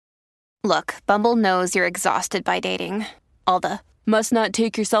Look, Bumble knows you're exhausted by dating. All the must not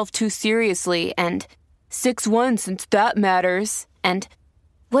take yourself too seriously and 6'1" since that matters. And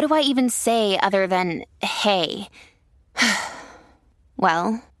what do I even say other than hey?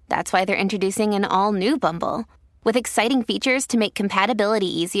 Well, that's why they're introducing an all-new Bumble with exciting features to make compatibility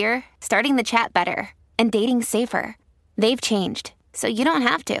easier, starting the chat better, and dating safer. They've changed, so you don't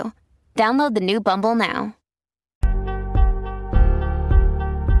have to. Download the new Bumble now.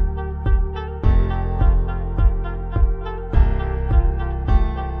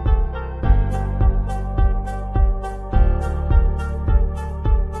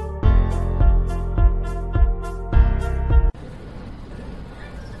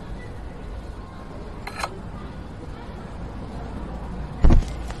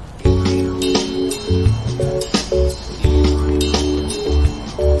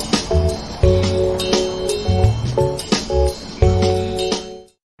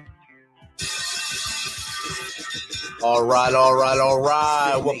 All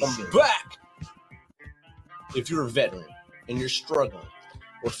right. Welcome back. If you're a veteran and you're struggling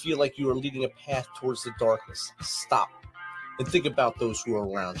or feel like you are leading a path towards the darkness, stop and think about those who are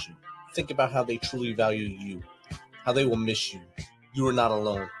around you. Think about how they truly value you, how they will miss you. You are not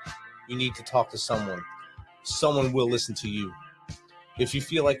alone. You need to talk to someone. Someone will listen to you. If you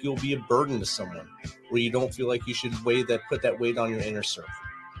feel like you'll be a burden to someone, or you don't feel like you should put that weight on your inner circle,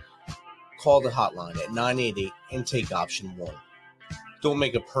 call the hotline at 988 and take option 1. Don't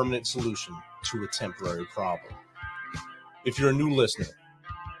make a permanent solution to a temporary problem. If you're a new listener,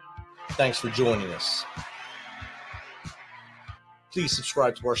 thanks for joining us. Please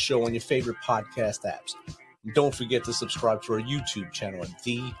subscribe to our show on your favorite podcast apps. And don't forget to subscribe to our YouTube channel at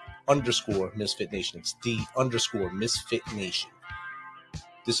 _MisFitNation. It's _MisFitNation.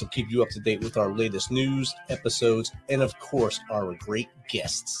 This will keep you up to date with our latest news, episodes, and of course, our great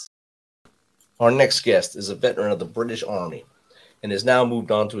guests. Our next guest is a veteran of the British Army and has now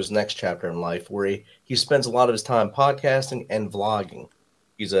moved on to his next chapter in life where he spends a lot of his time podcasting and vlogging.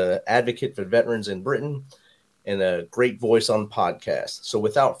 He's an advocate for veterans in Britain and a great voice on podcasts. So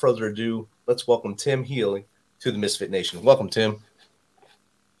without further ado, let's welcome Tim Heale to the Misfit Nation. Welcome, Tim.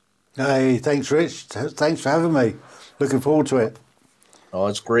 Hey, thanks, Rich. Thanks for having me. Looking forward to it. Oh,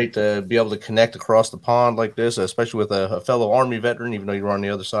 it's great to be able to connect across the pond like this, especially with a fellow Army veteran, even though you were on the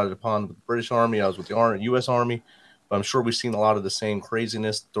other side of the pond with the British Army. I was with the U.S. Army, but I'm sure we've seen a lot of the same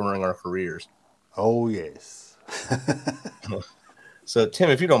craziness during our careers. Oh, yes. So, Tim,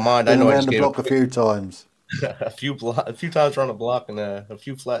 if you don't mind, Been I know I around just the gave block a few times. a few times around the block and a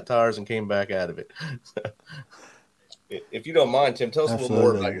few flat tires and came back out of it. If you don't mind, Tim, tell us a little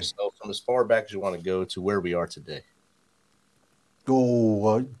more about yourself from as far back as you want to go to where we are today.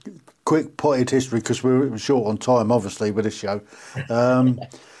 Oh, quick potted history because we're short on time, obviously, with this show. I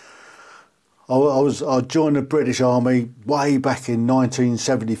joined the British Army way back in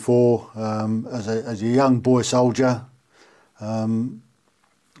 1974 as a young boy soldier.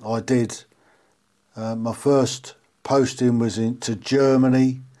 I did my first posting was into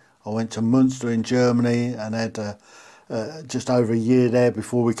Germany. I went to Munster in Germany and had just over a year there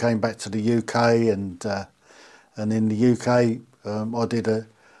before we came back to the UK. And in the UK, I did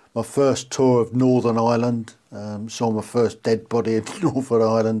my first tour of Northern Ireland. Saw my first dead body in Northern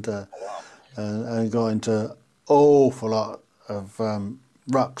Ireland. And got into an awful lot of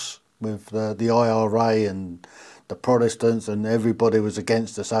rucks with the IRA and the Protestants, and everybody was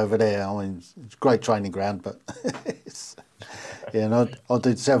against us over there. I mean, it's a great training ground, but and I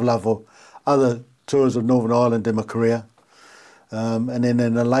did several other tours of Northern Ireland in my career. And then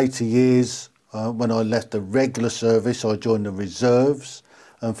in the later years, when I left the regular service, I joined the reserves,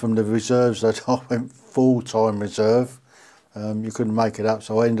 and from the reserves, I went full-time reserve. You couldn't make it up,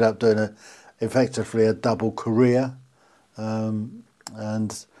 so I ended up doing effectively a double career, and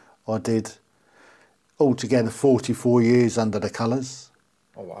I did altogether 44 years under the colours.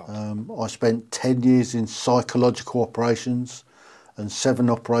 Oh, wow. I spent 10 years in psychological operations and 7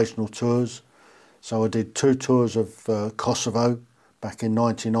 operational tours. So I did 2 tours of Kosovo back in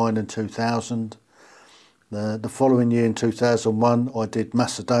 99 and 2000. The following year in 2001 I did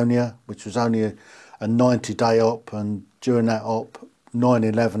Macedonia, which was only a 90-day op, and during that op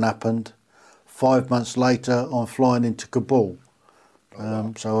 9/11 happened. 5 months later I'm flying into Kabul.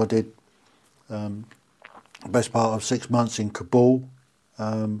 Wow. So I did the best part of 6 months in Kabul.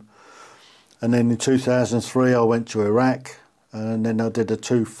 And then in 2003 I went to Iraq, and then I did the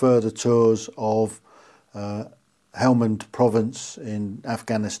 2 further tours of Helmand province in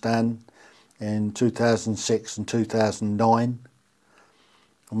Afghanistan in 2006 and 2009.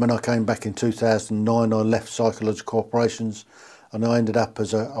 And when I came back in 2009 I left psychological operations and I ended up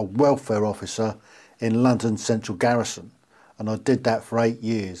as a welfare officer in London Central Garrison, and I did that for 8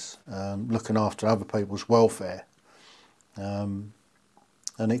 years, looking after other people's welfare. And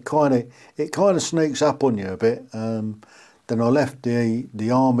it kind of sneaks up on you a bit. Then I left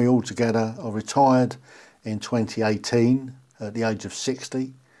the army altogether. I retired in 2018 at the age of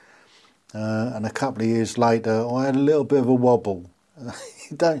 60, and a couple of years later I had a little bit of a wobble.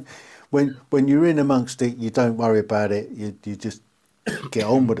 You don't, when you're in amongst it, you don't worry about it. You just get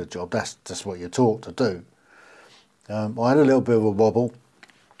on with the job. That's what you're taught to do. I had a little bit of a wobble.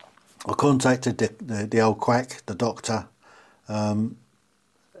 I contacted the old quack, the doctor.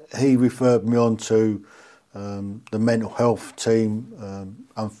 He referred me on to the mental health team.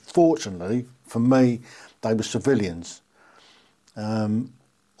 Unfortunately for me, they were civilians.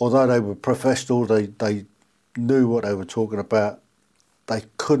 Although they were professional, they knew what they were talking about. They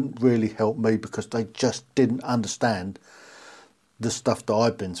couldn't really help me because they just didn't understand the stuff that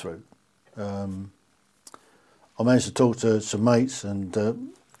I'd been through. I managed to talk to some mates and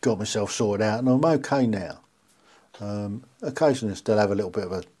got myself sorted out, and I'm okay now. Occasionally I still have a little bit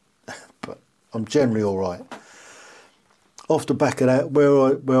of a, but I'm generally all right. Off the back of that,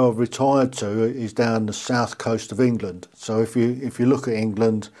 where I've retired to is down the south coast of England. So if you look at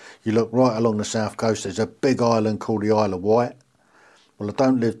England, you look right along the south coast. There's a big island called the Isle of Wight. Well, I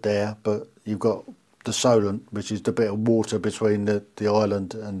don't live there, but you've got the Solent, which is the bit of water between the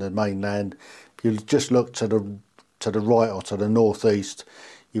island and the mainland. If you just look to the right or to the northeast,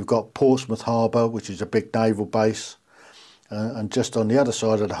 you've got Portsmouth Harbour, which is a big naval base, and just on the other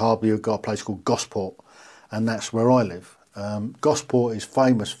side of the harbour you've got a place called Gosport, and that's where I live. Gosport is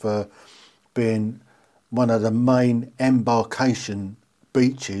famous for being one of the main embarkation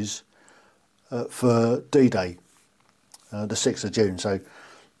beaches for D-Day, the 6th of June. So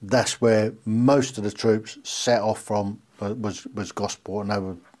that's where most of the troops set off from, was Gosport, and they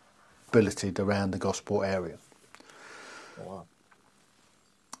were billeted around the Gosport area. Wow.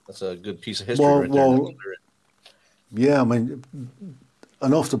 That's a good piece of history there. Yeah, I mean,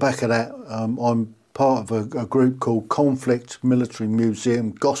 and off the back of that, I'm part of a group called Conflict Military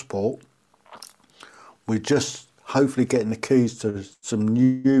Museum Gosport. We're just hopefully getting the keys to some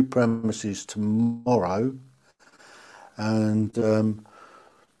new premises tomorrow, and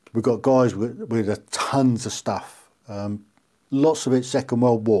we've got guys with tons of stuff. Lots of it Second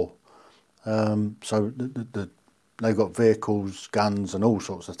World War. So they've got vehicles, guns, and all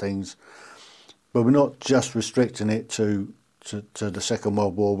sorts of things. But we're not just restricting it to the Second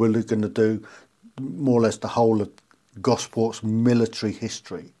World War. We're going to do more or less the whole of Gosport's military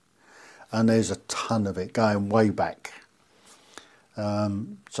history, and there's a ton of it going way back.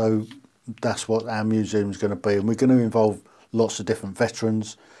 So that's what our museum is going to be, and we're going to involve lots of different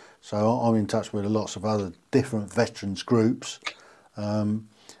veterans. So I'm in touch with lots of other different veterans groups, and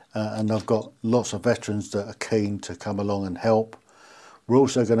I've got lots of veterans that are keen to come along and help. We're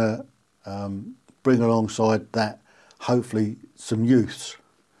also going to bring alongside that hopefully some youths,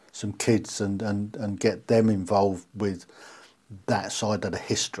 some kids, and get them involved with that side of the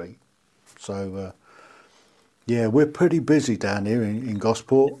history. So yeah, we're pretty busy down here in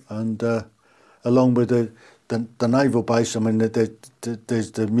Gosport, and along with the naval base. I mean,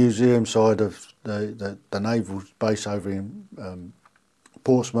 there's the museum side of the naval base over in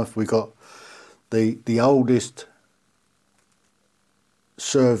Portsmouth. We got the oldest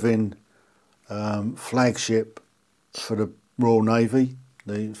serving flagship for the Royal Navy,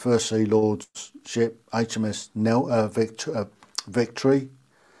 the First Sea Lord's ship, HMS Victory,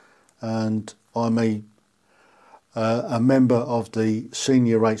 and I'm a member of the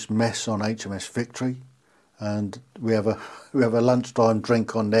senior rates mess on HMS Victory, and we have a lunchtime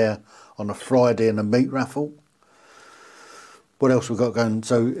drink on there on a Friday and a meat raffle. What else we've got going?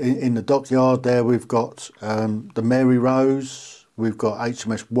 So in the dockyard there, we've got the Mary Rose, we've got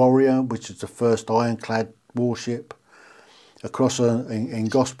HMS Warrior, which is the first ironclad warship. Across in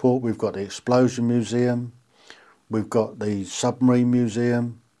Gosport, we've got the Explosion Museum, we've got the Submarine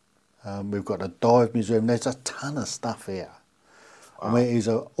Museum, we've got the Dive Museum. There's a ton of stuff here. Wow. I mean, it is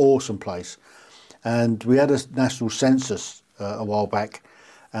an awesome place. And we had a national census a while back,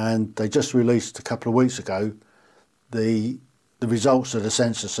 and they just released a couple of weeks ago the results of the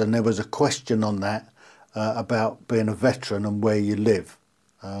census, and there was a question on that about being a veteran and where you live.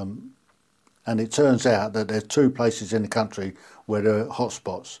 And it turns out that there are two places in the country where there are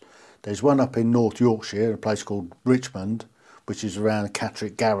hotspots. There's one up in North Yorkshire, a place called Richmond, which is around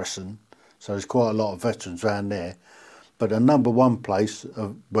Catterick Garrison. So there's quite a lot of veterans around there. But the number one place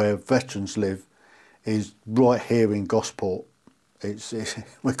where veterans live is right here in Gosport.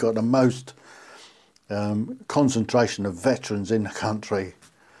 We've got the most concentration of veterans in the country,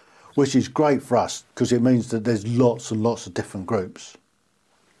 which is great for us because it means that there's lots and lots of different groups.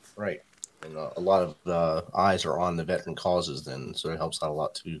 Right. And a lot of eyes are on the veteran causes then, so it helps out a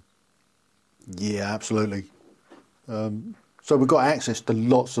lot too. Yeah, absolutely. So we've got access to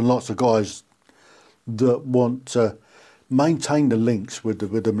lots and lots of guys that want to maintain the links with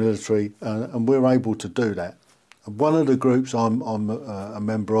the military, and we're able to do that. And one of the groups I'm a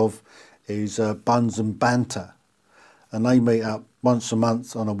member of is Buns and Banter, and they meet up once a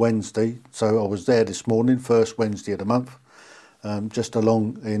month on a Wednesday. So I was there this morning, first Wednesday of the month, just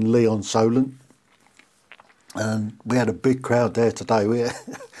along in Leon Solent, and we had a big crowd there today.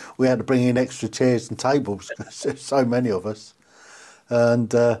 We had to bring in extra chairs and tables because there's so many of us,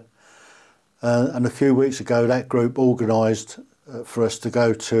 and a few weeks ago that group organised for us to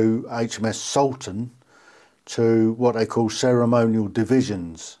go to HMS Sultan to what they call ceremonial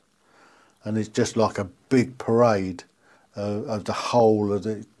divisions, and it's just like a big parade of the whole of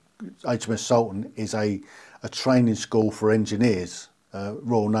the HMS Sultan is a training school for engineers,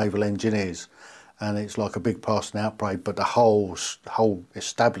 Royal Naval Engineers, and it's like a big passing out parade, but the whole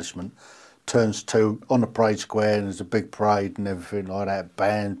establishment turns to on the parade square, and there's a big parade and everything like that,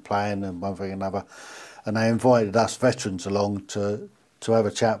 band playing and one thing and another, and they invited us veterans along to have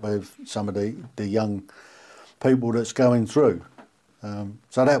a chat with some of the young people that's going through.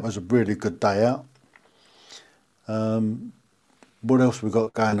 So that was a really good day out. What else we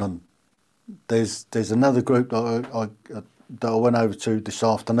got going on? There's another group that I went over to this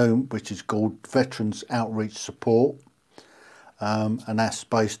afternoon, which is called Veterans Outreach Support, and that's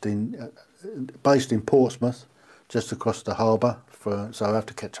based in Portsmouth, just across the harbour. So I have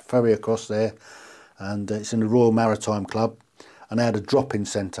to catch a ferry across there, and it's in the Royal Maritime Club, and they had a drop-in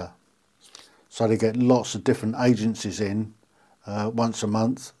centre. So they get lots of different agencies in once a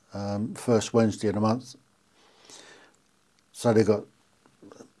month, first Wednesday of the month. So they got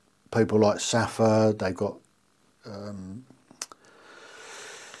people like SAFA, they got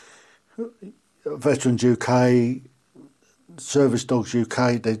Veterans UK, Service Dogs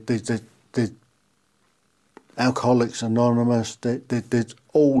UK, the Alcoholics Anonymous. There's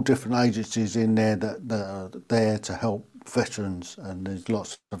all different agencies in there that are there to help veterans, and there's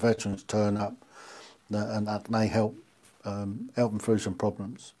lots of veterans turn up and they help them through some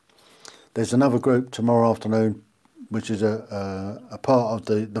problems. There's another group tomorrow afternoon, which is a part of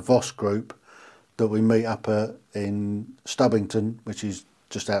the VOS group that we meet up in Stubbington, which is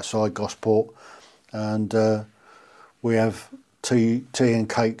just outside Gosport, and we have tea and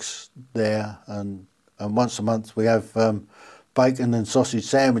cakes there, and once a month we have bacon and sausage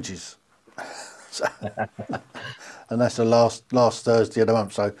sandwiches. And that's the last Thursday of the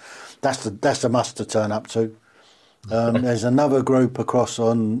month, so that's a must to turn up to. There's another group across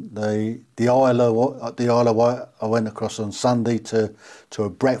on the Isle of Wight. I went across on Sunday to a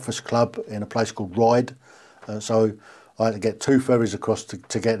breakfast club in a place called Ryde. So I had to get two ferries across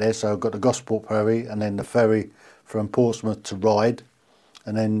to get there. So I got the Gosport ferry and then the ferry from Portsmouth to Ryde,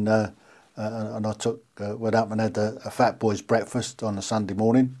 and then and I went up and had a fat boys breakfast on a Sunday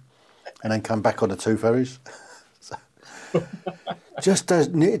morning, and then come back on the two ferries.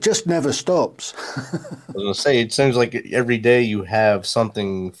 It just never stops. I was going to say, it seems like every day you have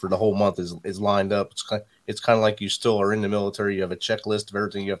something for the whole month is lined up. It's kind of like you still are in the military. You have a checklist of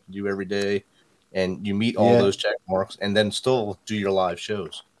everything you have to do every day, and you meet all those check marks, and then still do your live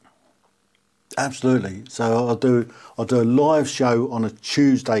shows. Absolutely. So I'll do a live show on a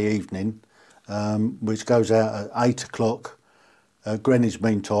Tuesday evening, which goes out at 8:00 Greenwich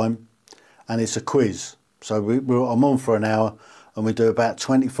Mean Time, and it's a quiz. So I'm on for an hour, and we do about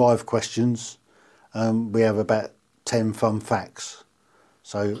 25 questions. We have about 10 fun facts.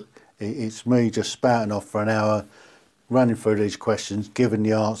 So it's me just spouting off for an hour, running through these questions, giving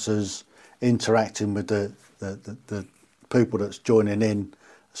the answers, interacting with the people that's joining in.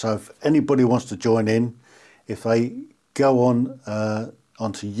 So if anybody wants to join in, if they go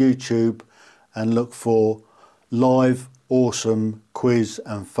onto YouTube and look for Live Awesome Quiz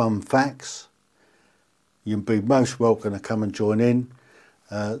and Fun Facts, you'd be most welcome to come and join in.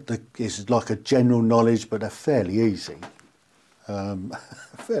 It's like a general knowledge, but they're fairly easy.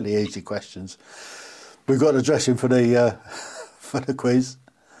 Fairly easy questions. We've got a dressing for the quiz.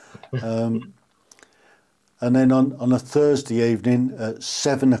 And then on a Thursday evening at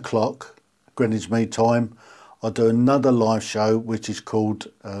 7:00 Greenwich Mean Time, I do another live show which is called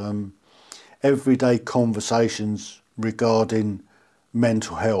Everyday Conversations Regarding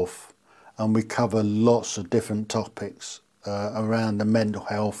Mental Health. And we cover lots of different topics around the mental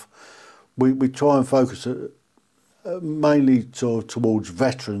health. We try and focus mainly towards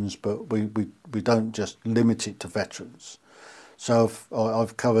veterans, but we don't just limit it to veterans. So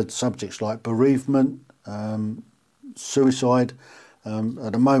I've covered subjects like bereavement, suicide.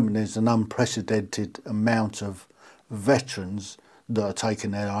 At the moment, there's an unprecedented amount of veterans that are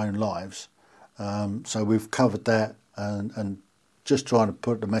taking their own lives. So we've covered that, and just trying to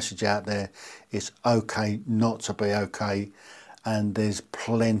put the message out there, it's okay not to be okay, and there's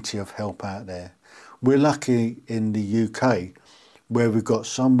plenty of help out there. We're lucky in the UK where we've got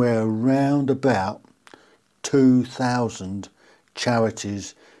somewhere around about 2,000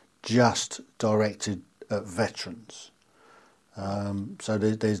 charities just directed at veterans. So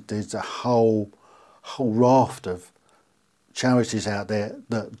there's a whole raft of charities out there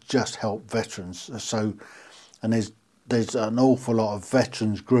that just help veterans. So, and there's an awful lot of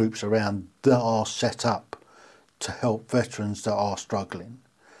veterans groups around that are set up to help veterans that are struggling.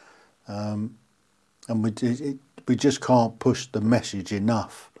 And we just can't push the message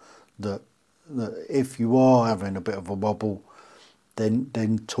enough that if you are having a bit of a wobble,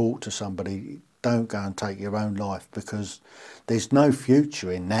 then talk to somebody. Don't go and take your own life, because there's no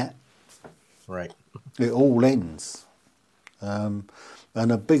future in that. Right. It all ends. And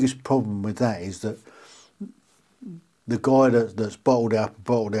the biggest problem with that is that the guy that's bottled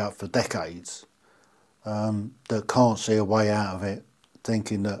out for decades, that can't see a way out of it,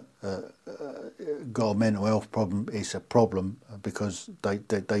 thinking that got a mental health problem, it's a problem, because they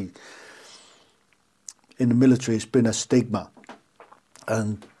in the military it's been a stigma,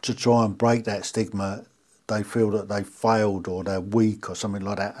 and to try and break that stigma, they feel that they failed or they're weak or something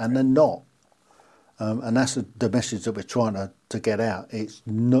like that, and they're not. And that's the message that we're trying to get out. It's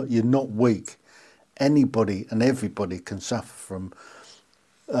not, you're not weak. Anybody and everybody can suffer from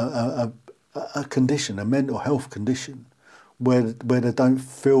a condition, a mental health condition, where they don't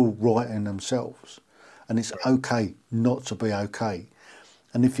feel right in themselves, and it's okay not to be okay.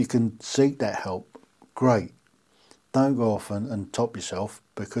 And if you can seek that help, great. Don't go off and top yourself,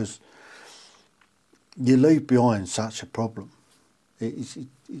 because you leave behind such a problem. You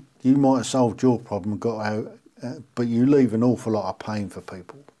might have solved your problem, got out, but you leave an awful lot of pain for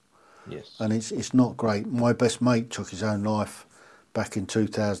people. Yes. And it's not great. My best mate took his own life back in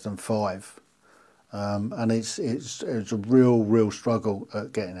 2005, and it's a real struggle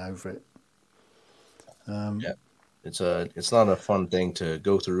at getting over it. Yeah, it's not a fun thing to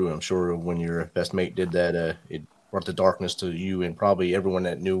go through. I'm sure when your best mate did that, it brought the darkness to you and probably everyone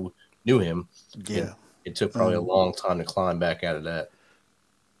that knew him. Yeah. It took probably a long time to climb back out of that.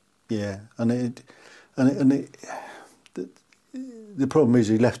 Yeah, the problem is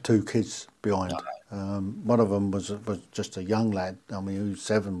he left two kids behind. One of them was just a young lad. I mean, he was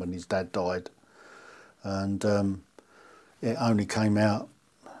 7 when his dad died, and it only came out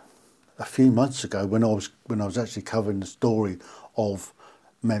a few months ago when I was actually covering the story of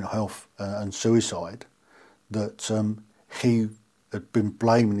mental health and suicide, that he had been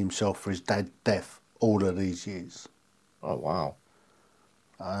blaming himself for his dad's death all of these years. Oh wow!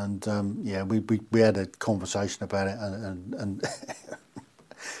 And we had a conversation about it, and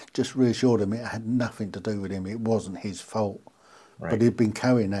just reassured him it had nothing to do with him. It wasn't his fault, Right. but he'd been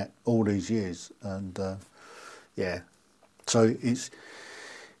carrying that all these years, and so it's,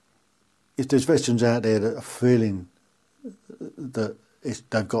 if there's veterans out there that are feeling that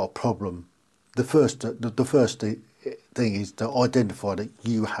they've got a problem, the first thing is to identify that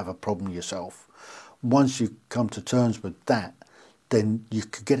you have a problem yourself. Once you come to terms with that, then you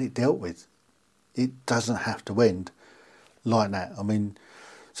could get it dealt with. It doesn't have to end like that. I mean,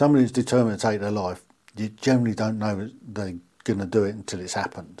 somebody who's determined to take their life, you generally don't know they're going to do it until it's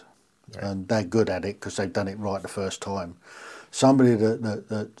happened. Right. And they're good at it because they've done it right the first time. Somebody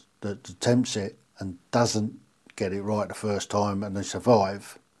that attempts it and doesn't get it right the first time and they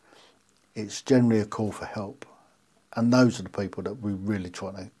survive, it's generally a call for help. And those are the people that we really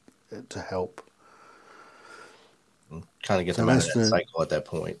try to help. Kind of get them out of that cycle at that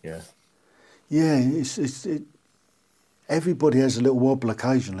point, yeah. Yeah, everybody has a little wobble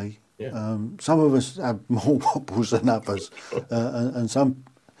occasionally. Yeah. Some of us have more wobbles than others, and some,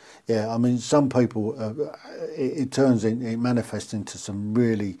 I mean, some people, it manifests into some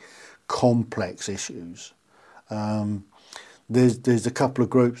really complex issues. There's a couple of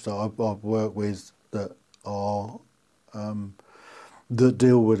groups that I've worked with that are that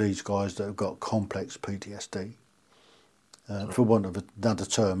deal with these guys that have got complex PTSD. For want of another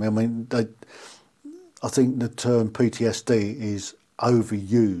term, I mean, I think the term PTSD is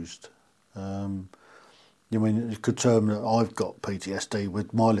overused. I mean, you could term that I've got PTSD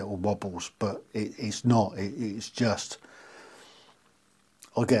with my little wobbles, but it's not. It's just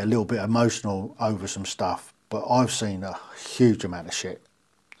I get a little bit emotional over some stuff, but I've seen a huge amount of shit.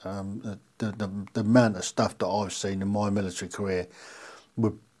 The amount of stuff that I've seen in my military career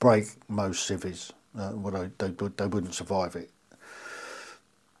would break most civvies. They wouldn't survive it.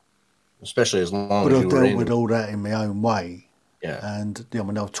 Especially as long But as I've you were dealt in. with all that in my own way. Yeah. And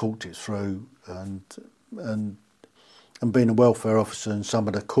I've talked it through, and being a welfare officer and some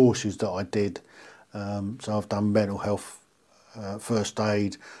of the courses that I did. So I've done mental health, first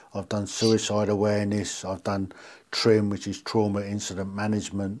aid. I've done suicide awareness. I've done TRIM, which is trauma incident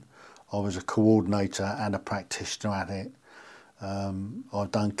management. I was a coordinator and a practitioner at it.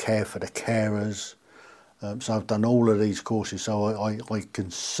 I've done care for the carers. So I've done all of these courses. So I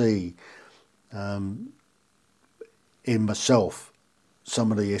can see in myself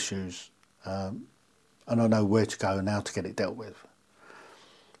some of the issues, and I know where to go and how to get it dealt with.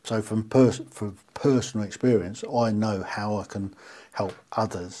 So from personal experience, I know how I can help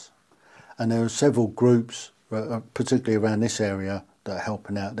others. And there are several groups, particularly around this area, that are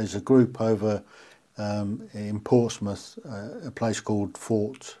helping out. There's a group over in Portsmouth, a place called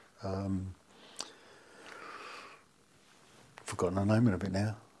Fort, forgotten the name of it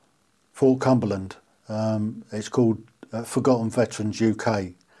now, Fort Cumberland. It's called Forgotten Veterans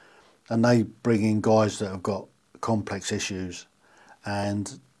UK, and they bring in guys that have got complex issues,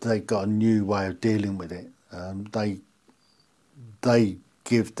 and they've got a new way of dealing with it. They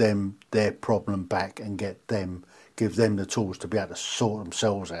give them their problem back and give them the tools to be able to sort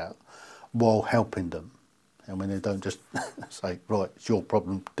themselves out while helping them. I mean, they don't just say, right, it's your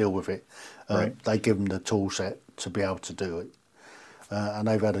problem, deal with it. Right. They give them the tool set to be able to do it. And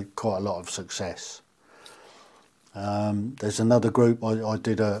they've had quite a lot of success. There's another group, I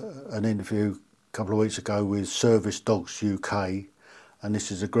did an interview a couple of weeks ago with Service Dogs UK, and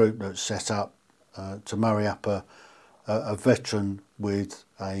this is a group that's set up to marry up a veteran with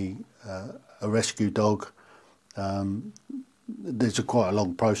a rescue dog. There's quite a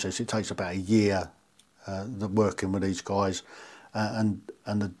long process. It takes about a year working with these guys, and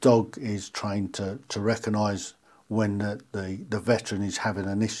the dog is trained to recognise when the veteran is having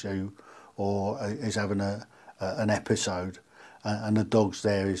an issue or is having an episode, and the dog's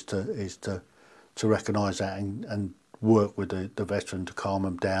there is to recognise that and work with the veteran to calm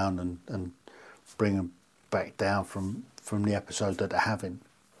them down and bring them back down from the episode that they're having.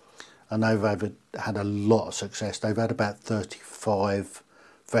 And they've had a lot of success. They've had about 35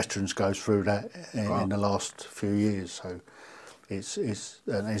 veterans go through that in the last few years. So it's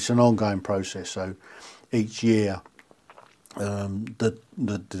an ongoing process. So each year, the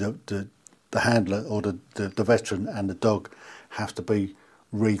handler or the veteran and the dog have to be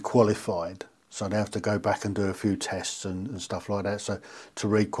re-qualified. So they have to go back and do a few tests and stuff like that. So to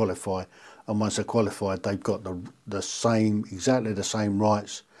re-qualify, and once they're qualified, they've got exactly the same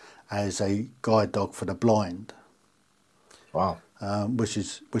rights as a guide dog for the blind. Wow. Which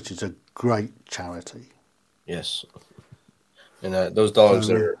is a great charity. Yes. And those dogs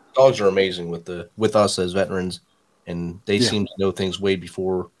are amazing with us as veterans, and they seem to know things way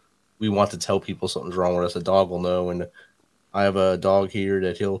before we want to tell people something's wrong with us. A dog will know, and I have a dog here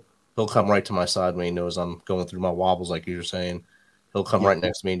that he'll come right to my side when he knows I'm going through my wobbles, like you were saying. He'll come right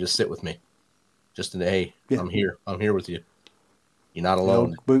next to me and just sit with me, just in the hey, I'm here with you. You're not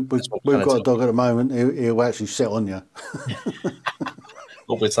alone. We've got a dog at the moment. He'll actually sit on you.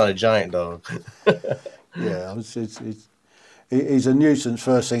 Hope it's not a giant dog. Yeah, he's a nuisance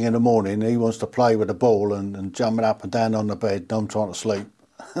first thing in the morning. He wants to play with the ball and jumping up and down on the bed. I'm trying to sleep.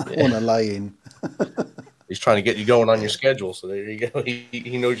 I want to lay in. He's trying to get you going on your schedule. So there you go.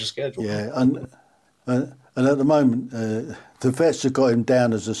 He knows your schedule. Yeah, and at the moment, the vets have got him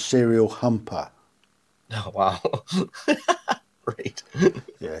down as a serial humper. Oh, wow. Great.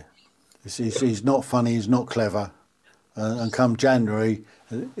 Yeah. He's not funny, he's not clever. And come January,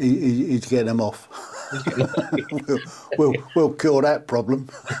 he's getting them off. we'll cure that problem.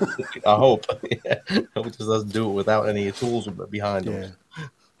 I hope. Yeah. I hope he just doesn't do it without any tools behind him.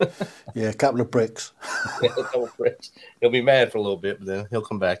 Yeah, a couple of bricks. A couple of bricks. He'll be mad for a little bit, but then he'll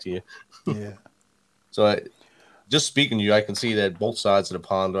come back to you. Yeah. So just speaking to you, I can see that both sides of the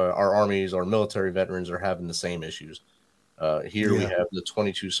pond, our armies, our military veterans are having the same issues. Here we have the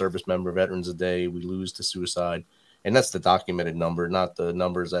 22 service member veterans a day we lose to suicide. And that's the documented number, not the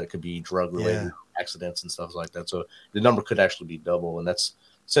numbers that could be drug-related accidents and stuff like that. So the number could actually be double. And that's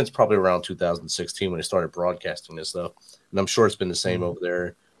since probably around 2016 when they started broadcasting this stuff. And I'm sure it's been the same over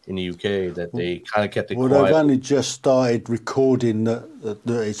there in the UK that they kind of kept it quiet. They've only just started recording that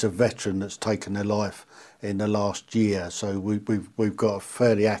it's a veteran that's taken their life in the last year. So we've got a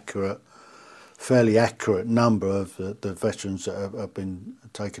fairly accurate fairly accurate number of the veterans that have been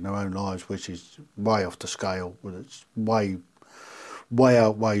taking their own lives, which is way off the scale. It's way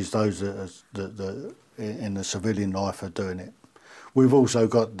outweighs those that in the civilian life are doing it. We've also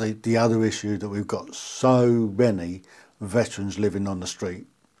got the other issue that we've got so many veterans living on the street.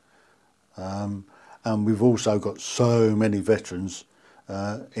 And we've also got so many veterans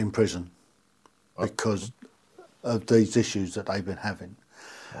in prison because of these issues that they've been having.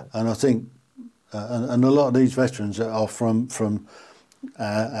 And I think, and a lot of these veterans are from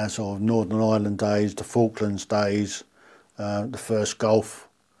our sort of Northern Ireland days, the Falklands days, the first Gulf,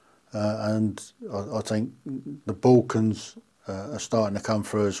 and I think the Balkans are starting to come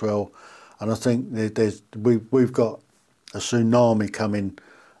through as well. And I think we've got a tsunami coming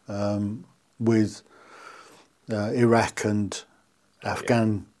with Iraq and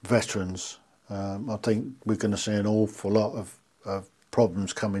Afghan veterans. I think we're going to see an awful lot of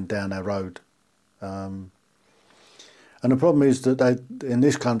problems coming down our road. And the problem is that in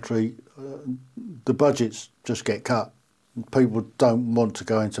this country, the budgets just get cut. People don't want to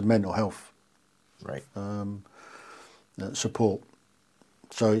go into mental health support.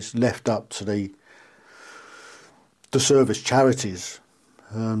 So it's left up to the service charities.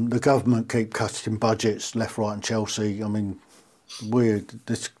 The government keep cutting budgets left, right and Chelsea. I mean,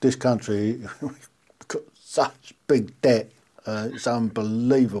 this country, we've got such big debt. It's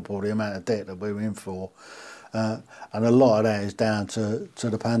unbelievable the amount of debt that we're in for. And a lot of that is down to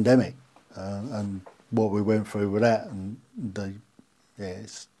the pandemic and what we went through with that. And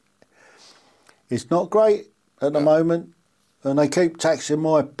it's not great at the moment. And they keep taxing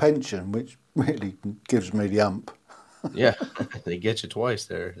my pension, which really gives me the hump. Yeah, they get you twice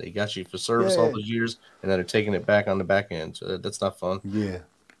there. They got you for service all those years, and then they're taking it back on the back end. So that's not fun. Yeah.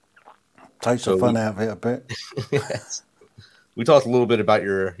 Takes the fun out of it a bit. Yes. We talked a little bit about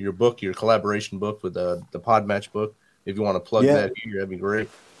your book, your collaboration book with the Pod Match book. If you want to plug that here, that'd be great.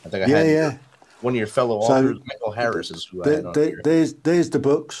 I think I had one of your fellow authors, Michael Harris, is who I had on here. There's the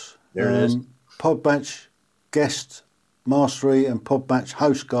books. There it is. Pod Match Guest Mastery and Pod Match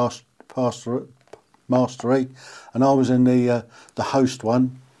Host Mastery. And I was in the host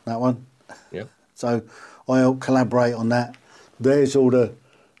one, that one. Yeah. So I helped collaborate on that. There's all the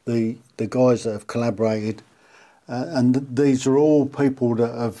guys that have collaborated. And these are all people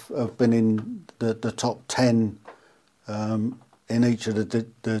that have been in the top 10 in each of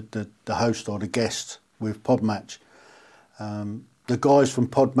the host or the guest with Podmatch. The guys from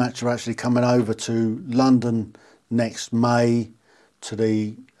Podmatch are actually coming over to London next May to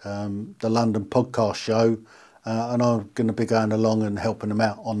the London podcast show, and I'm going to be going along and helping them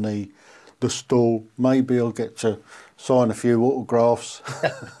out on the stall. Maybe I'll get to sign a few autographs.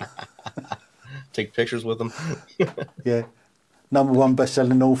 Take pictures with them. Yeah. #1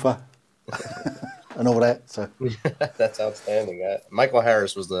 best-selling author and all that. So that's outstanding. Michael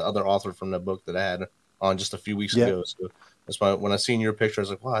Harris was the other author from the book that I had on just a few weeks ago. So that's why when I seen your picture, I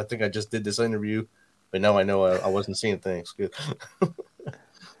was like, wow, I think I just did this interview. But now I know I wasn't seeing things. Good.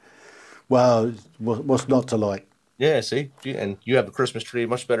 Well, what's not to like? Yeah, see? And you have a Christmas tree,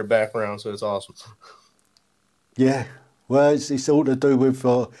 much better background, so it's awesome. Yeah. Well, it's all to do with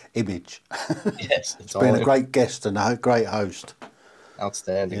image. Yes. It's been a great guest and a great host.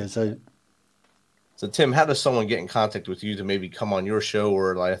 Outstanding. Yeah, so Tim, how does someone get in contact with you to maybe come on your show?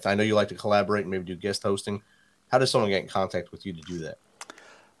 Or like, I know you like to collaborate and maybe do guest hosting. How does someone get in contact with you to do that?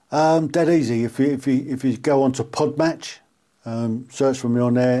 Dead easy. If you go onto Podmatch, search for me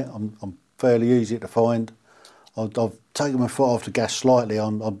on there. I'm fairly easy to find. I've taken my foot off the gas slightly.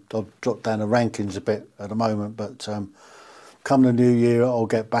 I've dropped down the rankings a bit at the moment, but come the new year, I'll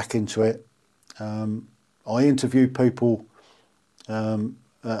get back into it. I interview people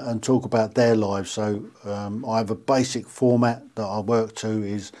and talk about their lives. So I have a basic format that I work to.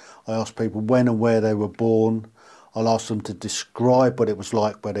 Is I ask people when and where they were born. I'll ask them to describe what it was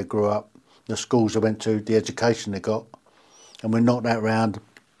like where they grew up, the schools they went to, the education they got, and we knock that round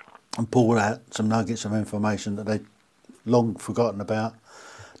and pull out some nuggets of information that they've long forgotten about.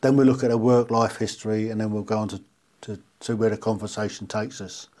 Then we look at their work-life history, and then we'll go on to where the conversation takes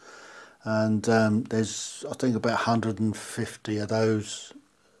us. And there's, I think, about 150 of those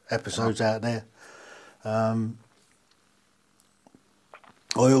episodes out there. I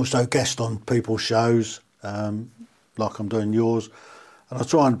also guest on people's shows, like I'm doing yours, and I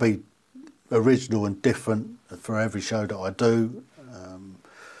try and be original and different for every show that I do.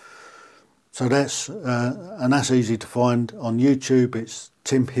 So that's easy to find on YouTube. It's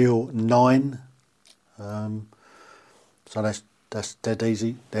Tim Heale 9. So that's dead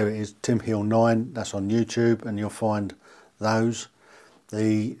easy. There it is, Tim Heale 9. That's on YouTube, and you'll find those.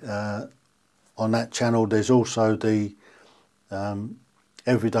 The on that channel. There's also the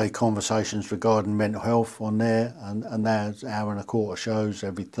everyday conversations regarding mental health on there, and there's 1.25 hour shows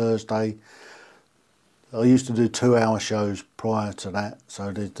every Thursday. I used to do 2-hour shows prior to that,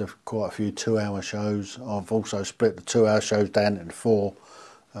 so there's quite a few 2-hour shows. I've also split the 2-hour shows down into four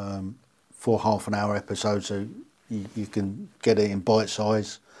half-an-hour episodes, so you can get it in bite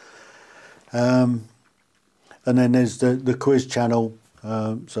size. And then there's the quiz channel,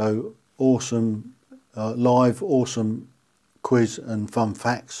 so awesome live, awesome quiz and fun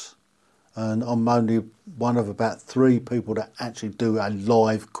facts. And I'm only one of about 3 people that actually do a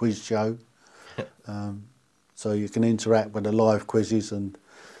live quiz show. So you can interact with the live quizzes, and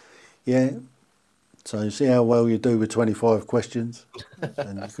yeah, so you see how well you do with 25 questions,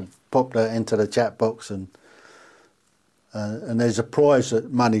 and you can pop that into the chat box, and there's a prize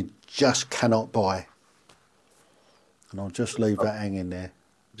that money just cannot buy, and I'll just leave that hanging there.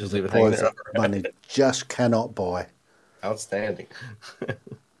 Just There's leave a it hanging prize there. that money just cannot buy. Outstanding.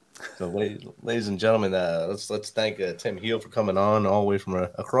 So, ladies and gentlemen, let's thank Tim Heale for coming on all the way from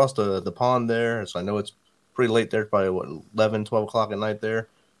across the pond there. So I know it's pretty late there, probably what, 11, 12 o'clock at night there.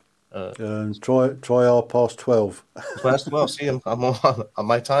 Try 12:30. Past 12. See, I'm on,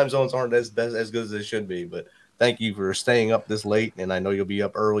 my time zones aren't as good as they should be. But thank you for staying up this late, and I know you'll be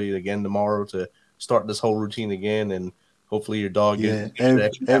up early again tomorrow to start this whole routine again, and hopefully your dog gets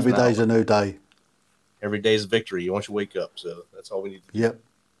every day's a new day. Every day's a victory once you wake up. So that's all we need to do. Yep.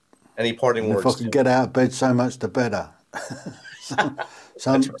 Any parting and words? If I can get out of bed, so much the better.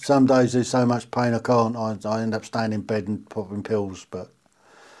 Some days there's so much pain I can't. I end up staying in bed and popping pills, but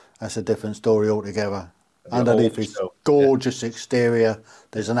that's a different story altogether. Underneath this gorgeous exterior,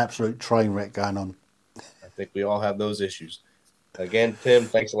 there's an absolute train wreck going on. I think we all have those issues. Again, Tim,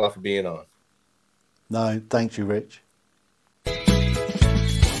 thanks a lot for being on. No, thank you, Rich.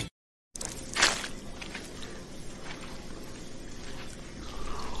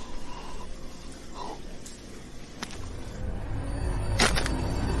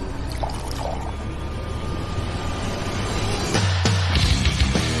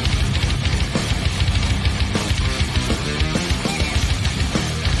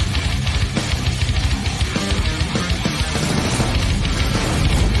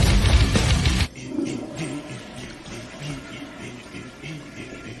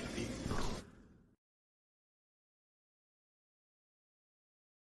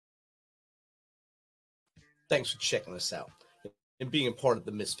 Thanks for checking us out and being a part of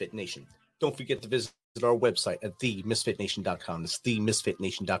the Misfit Nation. Don't forget to visit our website at themisfitnation.com. That's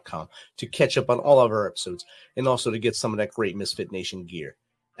themisfitnation.com to catch up on all of our episodes and also to get some of that great Misfit Nation gear.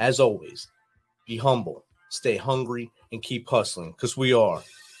 As always, be humble, stay hungry, and keep hustling because we are